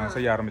கொஞ்சமா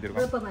செய்ய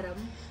ஆரம்பிச்சிருக்கோம்.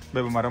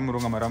 வேப்ப மரம்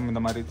முருங்கை மரம்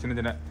இந்த மாதிரி சின்ன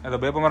சின்ன அந்த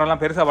வேப்ப மரம்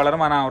எல்லாம் பெருசா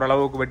வளரும். ஆனா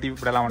ஓரளவுக்கு வெட்டி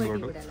விடலாம்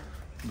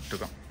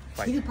விட்டுருக்கோம்.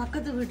 இது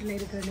பக்கத்து வீட்டுல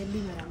இருக்கிற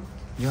நெல்லி மரம்.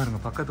 யாருங்க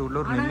பக்கத்து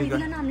வீட்டுல ஒரு நெல்லி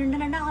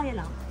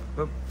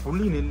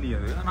புள்ளி நெல்லி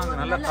அது. ஆனா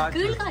நல்லா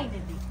கீழ்காய்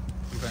நெல்லி.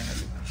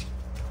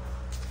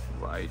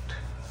 ரைட்.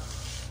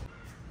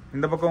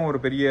 இந்த பக்கம் ஒரு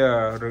பெரிய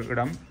ஒரு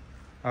இடம்.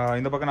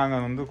 இந்த பக்கம்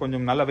நாங்கள் வந்து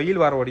கொஞ்சம் நல்ல வெயில்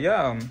வரபடியா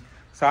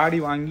சாடி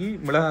வாங்கி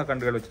மிளகாய்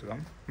கண்டுகள்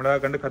வச்சுருக்கோம்.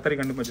 மிளகாய் கண்டு கத்தரி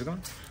கண்டு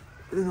வச்சுருக்கோம்.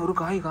 இது ஒரு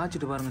காய்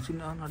காய்ச்சிட்டு பாருங்க,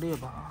 சின்ன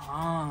நடையப்பா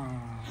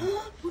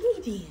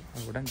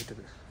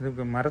உடஞ்சிட்டது.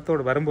 இதுக்கு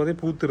மரத்தோடு வரும்போதே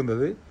பூத்து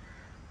இருந்தது.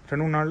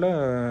 2-3 நாளில்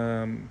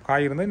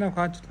காய் இருந்தால் இன்னும்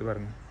காய்ச்சிட்டு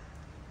பாருங்க.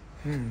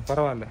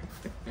 பரவாயில்ல.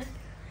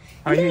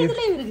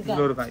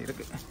 இதில் ஒரு காய்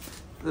இருக்குது,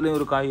 இதுலேயும்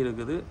ஒரு காய்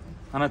இருக்குது.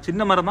 ஆனால்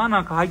சின்ன மரம் தான்,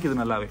 நான் காய்க்குது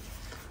நல்லாவே.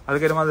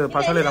 அதுக்கேற்ற மாதிரி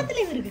பசலை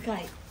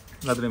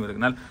எல்லாத்துலேயும் இருக்கு.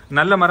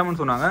 நல்ல மரம்னு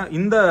சொன்னாங்க.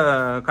 இந்த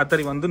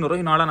கத்தரி வந்து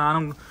நிறைய நாளா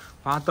நானும்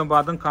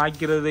பார்த்தோம்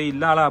காய்க்கிறதே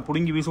இல்லை. ஆனால்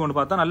பிடுங்கி வீசு கொண்டு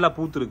பார்த்தா நல்லா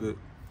பூத்துருக்கு.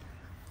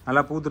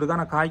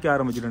 ஆனால் காய்க்க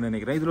ஆரம்பிச்சிட்டேன்னு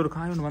நினைக்கிறேன். இதுல ஒரு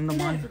காய் ஒன்று வந்த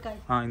மாதிரி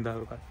இந்த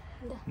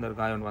ஒரு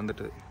காய் ஒன்று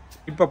வந்துட்டு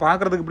இப்ப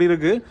பாக்குறதுக்கு இப்படி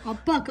இருக்கு.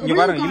 இங்க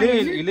பாருங்க,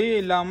 இலையே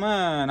இல்லாம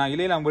நான்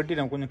இலையெல்லாம்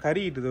வெட்டிட்டேன். கொஞ்சம்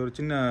கறிட்டுது, ஒரு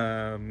சின்ன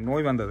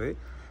நோய் வந்தது.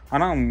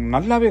 ஆனா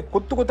நல்லாவே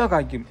கொத்து கொத்தா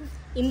காய்க்கும்.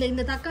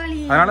 இந்த தக்காளி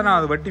அதனால நான்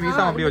அதை வெட்டி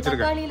வீசாம அப்படியே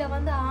வச்சிருக்கேன். தக்காளியில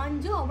வந்து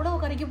ஆஞ்சு அவ்வளவு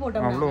கறிக்கு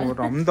போட்டோம்.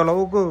 அவ்வளவு அந்த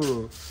அளவுக்கு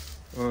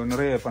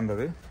நிறைய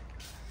பந்தது.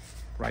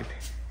 ரைட்.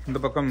 இந்த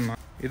பக்கம்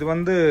இது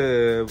வந்து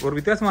ஒரு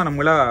வித்தியாசமான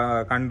மிளகா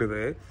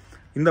கண்டுது.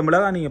 இந்த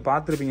மிளகா நீங்க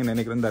பார்த்துருப்பீங்கன்னு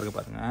நினைக்கிறேன். இருக்கு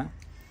பாருங்க,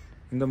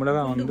 இந்த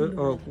மிளகா வந்து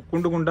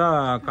குண்டு குண்டா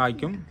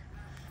காய்க்கும்.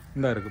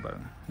 இந்த இருக்கு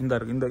பாருங்க, இந்த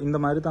இருக்கு இந்த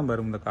மாதிரி தான்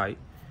வரும் இந்த காய்.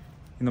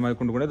 இந்த மாதிரி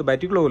குண்டு குண்டா. இது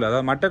பர்டிகுலர்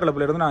அதாவது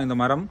மட்டக்களப்பில் இருந்து நான் இந்த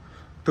மரம்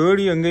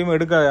தேடி எங்கேயும்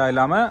எடுக்க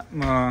இல்லாமல்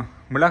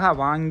மிளகா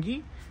வாங்கி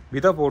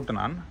விதை போட்டு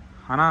நான்.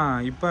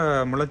 ஆனால் இப்போ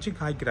முளைச்சி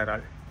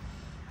காய்க்கிறாள்.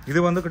 இது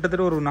வந்து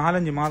கிட்டத்தட்ட ஒரு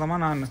 4-5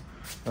 மாதமாக நான்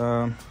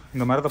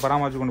இந்த மரத்தை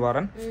பராமரித்து கொண்டு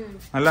வரேன்.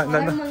 நல்லா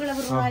இந்த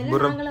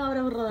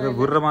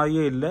விடுற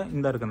மாதிரியே இல்லை.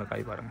 இந்த இருக்கு அந்த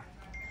காய் பாருங்க,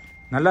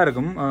 நல்லா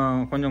இருக்கும்.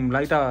 கொஞ்சம்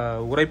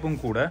லைட்டாக உரைப்பும்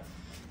கூட.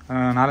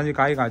 4-5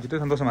 காய்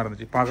காய்ச்சிட்டு சந்தோஷமாக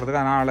இருந்துச்சு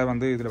பார்க்குறதுக்கு. அதனால்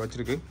வந்து இதில்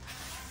வச்சிருக்கு.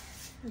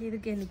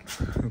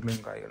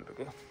 இதுலேயும் காய்கள்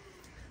இருக்குது.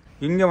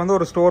 இங்கே வந்து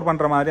ஒரு ஸ்டோர்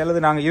பண்ணுற மாதிரி அல்லது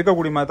நாங்கள்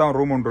இருக்கக்கூடிய மாதிரி தான்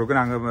ரூம் ஒன்று இருக்குது.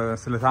 நாங்கள்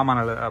சில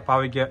சாமான்களை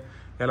பாவைக்க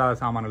எல்லா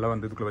சாமானெல்லாம்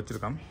வந்து இதுக்குள்ளே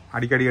வச்சுருக்கோம்.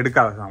 அடிக்கடி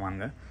எடுக்காத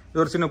சாமானுங்க. இது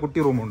ஒரு சின்ன குட்டி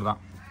ரூம் ஒன்று தான்.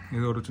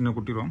 இது ஒரு சின்ன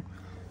குட்டி ரூம்.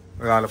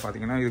 அதில்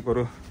பார்த்தீங்கன்னா இதுக்கு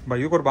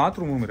ஒரு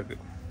பாத்ரூமும்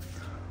இருக்குது.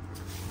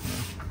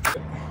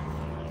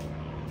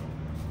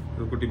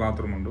 இது குட்டி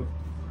பாத்ரூம் உண்டு.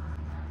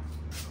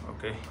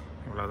 ஓகே,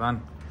 இவ்வளோதான்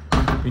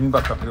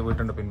பின்பக்கம். இது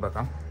வீட்டு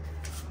பின்பக்கம்.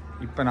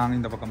 இப்போ நாங்கள்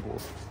இந்த பக்கம்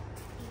போவோம்.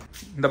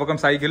 இந்த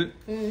பக்கம் சைக்கிள்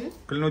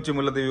கிளிநொச்சி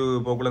முல்லைத்தீவு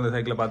போக்குள்ள இந்த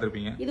சைக்கிளை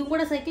பார்த்துருப்பீங்க. இது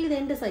கூட சைக்கிள், இது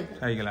 2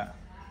 சைக்கிளா.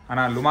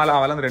 ஆனால்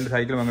லுமாலாவால அந்த 2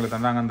 சைக்கிள் எங்களுக்கு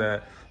தந்தாங்க. அந்த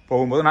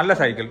போகும்போது நல்ல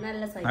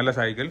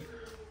சைக்கிள்.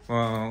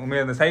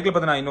 உண்மையாக அந்த சைக்கிள்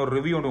பற்றி நான் இன்னொரு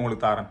ரிவ்யூ ஒன்று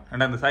உங்களுக்கு தரேன்.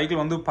 ஏன்னா அந்த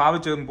சைக்கிள் வந்து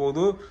பாவிச்சும்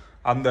போது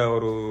அந்த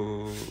ஒரு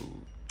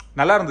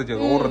நல்லா இருந்துச்சு.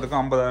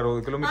 ஓடுறதுக்கும்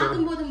 50-60 கிலோமீட்டர்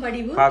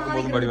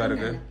பார்க்கும்போதும் வடிவா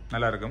இருக்கு,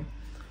 நல்லா இருக்கும்.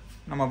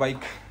 நம்ம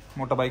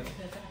மோட்டார் பைக்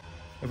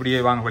இப்படியே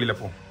வாங்க வெளியில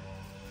போவோம்.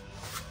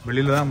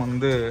 வெளியில தான்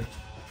வந்து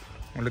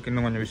உங்களுக்கு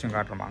இன்னும் கொஞ்சம் விஷயம்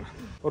காட்டுறாங்க.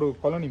 ஒரு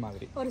காலனி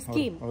மாதிரி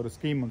ஒரு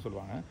ஸ்கீம்னு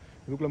சொல்லுவாங்க.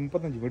 இதுக்குள்ள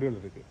 35 வீடுகள்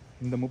இருக்கு.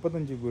 இந்த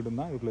 35 வீடும்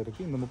தான் இதுக்குள்ள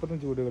இருக்கு. இந்த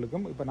 35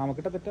 வீடுகளுக்கும் இப்போ நாம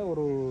கிட்டத்தட்ட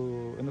ஒரு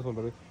என்ன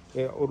சொல்றது,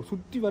 ஒரு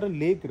சுற்றி வர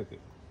லேக் இருக்கு.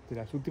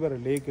 சுற்றி வர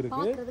லேக்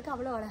இருக்கு,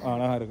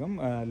 அழகா இருக்கும்.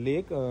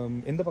 லேக்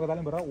எந்த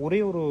பக்கத்தாலும் வர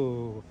ஒரே ஒரு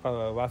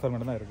வாசல்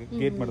மட்டும் தான் இருக்கு,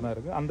 கேட் மட்டும் தான்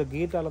இருக்கு. அந்த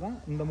கேட்டால தான்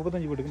இந்த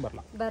 35 வீட்டுக்கும்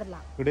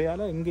வரலாம்.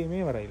 இடையால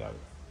எங்கேயுமே வர இல்லாது,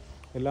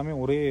 எல்லாமே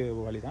ஒரே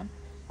வழிதான்.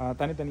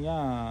 தனித்தனியா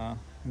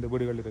இந்த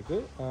வீடுகள் இருக்கு.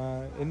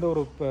 எந்த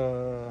ஒரு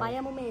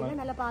பயமுமே இல்லை,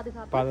 நல்ல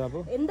பாதுகாப்பு.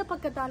 எந்த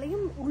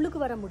பக்கத்தாலையும் உள்ளுக்கு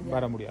வர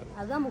முடியாது.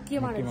 அதுதான்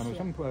முக்கியமான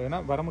விஷயம். ஏன்னா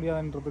வர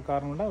முடியாதுன்றது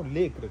காரணம்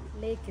லேக்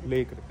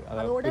இருக்கு.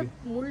 அதோட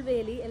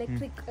முள்வேலி,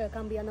 எலக்ட்ரிக்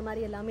கம்பி அந்த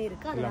மாதிரி எல்லாமே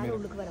இருக்கு. அதனால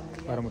உள்ளுக்கு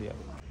வர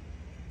முடியாது.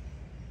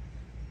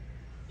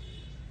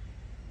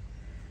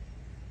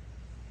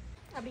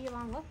 அப்படியே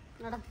வாங்க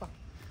நடப்போம்.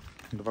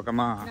 இந்த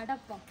பக்கமா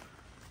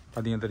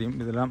பார்த்தீங்கன்னா தெரியும்,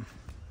 இதெல்லாம்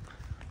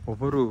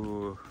ஒவ்வொரு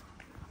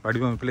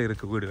வடிவமைப்பில்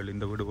இருக்குது வீடுகள்.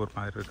 இந்த வீடு ஒரு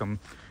மாதிரி இருக்கும்,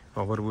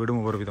 ஒவ்வொரு வீடும்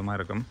ஒவ்வொரு விதமாக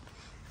இருக்கும்.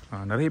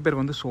 நிறைய பேர்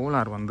வந்து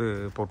சோலார் வந்து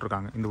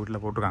போட்டிருக்காங்க, இந்த வீட்டில்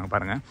போட்டிருக்காங்க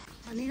பாருங்கள்.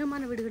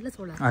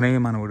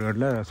 அநேகமான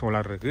வீடுகளில்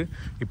சோலார் இருக்குது.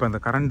 இப்போ அந்த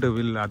கரண்ட்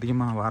பில்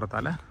அதிகமாக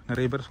வரதால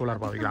நிறைய பேர்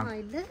சோலார் பாவிக்கிறாங்க.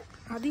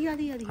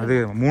 அது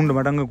 3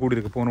 மடங்கு கூடி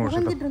இருக்கு போன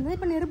வருஷம்.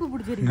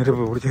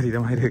 நெருப்பு பிடிச்சது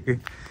இதை மாதிரி இருக்கு.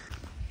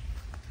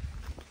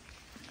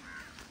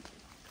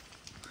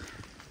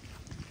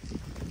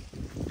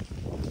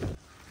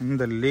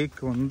 இந்த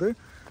லேக் வந்து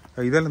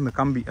இதில் இந்த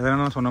கம்பி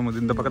அதெல்லாம் சொன்ன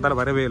போது இந்த பக்கத்தால்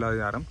வரவே இல்லாத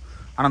யாரும்.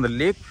 ஆனால் அந்த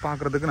லேக்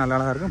பார்க்குறதுக்கு நல்லா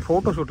அழகாக இருக்கும்.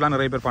 ஃபோட்டோ ஷூட்லாம்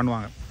நிறைய பேர்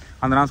பண்ணுவாங்க.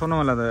 அந்த நான்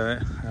சொன்னோம்ல, அந்த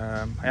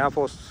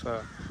ஏர்ஃபோர்ஸ்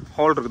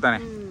ஹால் இருக்குது தானே,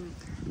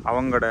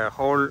 அவங்களோட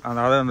ஹால்,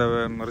 அதாவது அந்த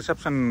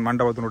ரிசப்ஷன்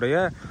மண்டபத்தினுடைய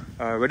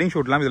வெட்டிங்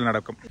ஷூட்லாம் இதில்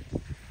நடக்கும்.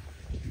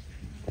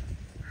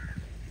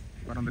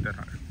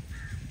 மறந்துட்டேன்.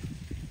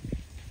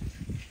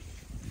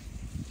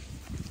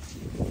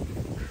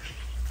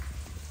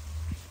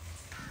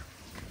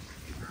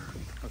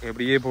 ஓகே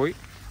அப்படியே போய்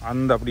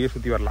அந்த அப்படியே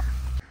சுற்றி வரலாம்.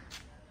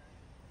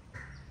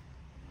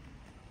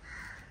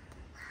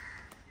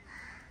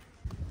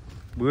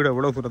 வீடு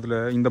எவ்வளோ தூரத்தில்,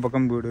 இந்த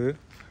பக்கம் வீடு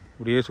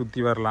அப்படியே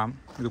சுற்றி வரலாம்.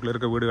 இதுக்குள்ளே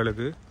இருக்க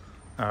வீடுகளுக்கு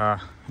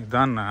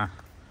இதுதான்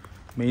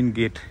மெயின்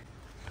கேட்.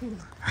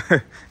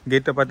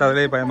 கேட்டை பார்த்தா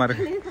அதிலே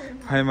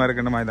பயமாக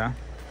இருக்குன்ற மாதிரி தான்.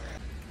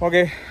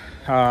 ஓகே,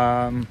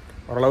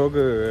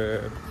 ஓரளவுக்கு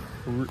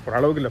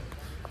இல்லை,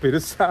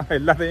 பெருசாக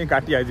எல்லாத்தையும்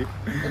காட்டியாச்சு.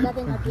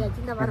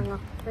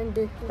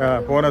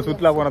 போன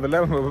சுற்றுலா போனதில்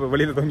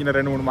வெளியில் தொங்கின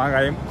 2-3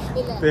 மாங்காயம்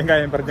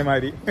தேங்காயம் பறிச்ச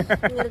மாதிரி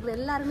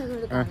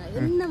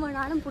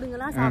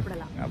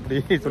அப்படி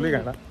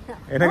சொல்லிக்காண்டா,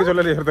 எனக்கு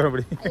சொல்லலை ஒருத்தர்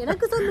அப்படி.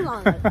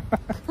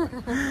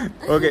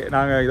 ஓகே,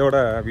 நாங்கள் இதோட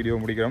வீடியோ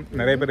முடிக்கிறோம்.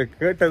 நிறைய பேர்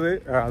கேட்டது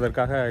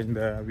அதற்காக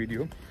இந்த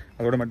வீடியோ.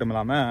 அதோடு மட்டும்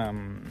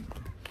இல்லாமல்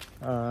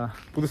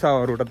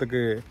புதுசாக ஒரு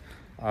இடத்துக்கு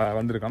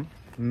வந்திருக்கோம்.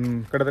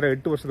 கிட்டத்தட்ட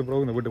 8 வருஷத்துக்கு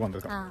பிறகு இந்த வீட்டுக்கு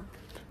வந்திருக்கோம்.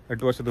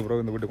 8 வருஷத்துக்கு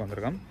பிறகு இந்த வீட்டுக்கு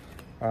வந்திருக்கோம்.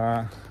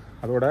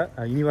 அதோட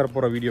இனி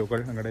வரப்போகிற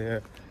வீடியோக்கள், எங்களுடைய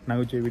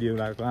நகைச்சுவை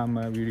வீடியோவாக இருக்கலாம்,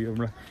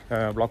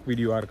 பிளாக்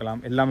வீடியோவாக இருக்கலாம்,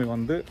 எல்லாமே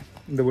வந்து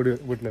இந்த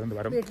வீட்டில் இருந்து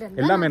வரும்.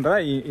 எல்லாமே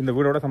இந்த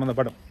வீடோட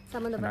சம்மந்தப்படும்.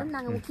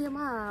 நாங்கள்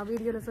முக்கியமாக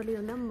வீடியோவில்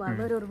சொல்லியிருந்தோம்,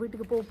 வேற ஒரு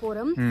வீட்டுக்கு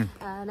போகிறோம்,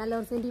 நல்ல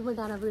ஒரு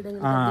சென்டிமெண்டான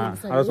வீடுங்க.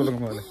 அதை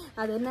சொல்லுங்க.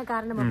 அது என்ன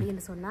காரணம்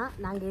அப்படின்னு சொன்னால்,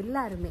 நாங்கள்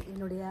எல்லாருமே,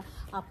 என்னுடைய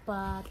அப்பா,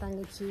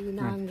 தங்கச்சி,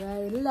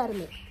 நாங்கள்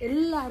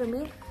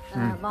எல்லாருமே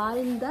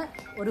வாழ்ந்த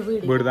ஒரு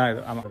வீடு தான்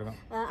இது.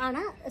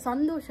 ஆனா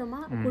சந்தோஷமா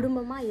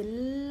குடும்பமா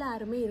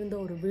எல்லாருமே இருந்த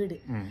ஒரு வீடு.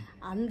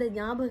 அந்த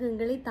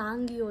ஞாபகங்களை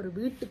தாங்கிய ஒரு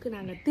வீட்டுக்கு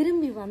நாங்க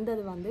திரும்பி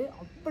வந்தது வந்து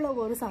அவ்வளவு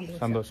ஒரு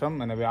சந்தோஷம்.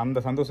 எனவே அந்த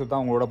சந்தோஷத்தை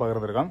உங்களோட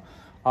பகிர்ந்துருக்கோம்.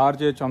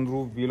 RJ Chandru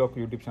vlog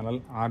YouTube channel,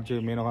 RJ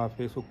Maneka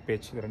Facebook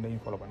page, இது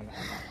ரெண்டையும் ஃபாலோ பண்ணுங்க.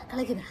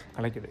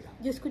 கலைக்குது.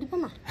 ஜூஸ்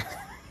குடிப்போமா?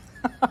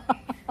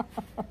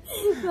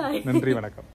 நன்றி, வணக்கம்.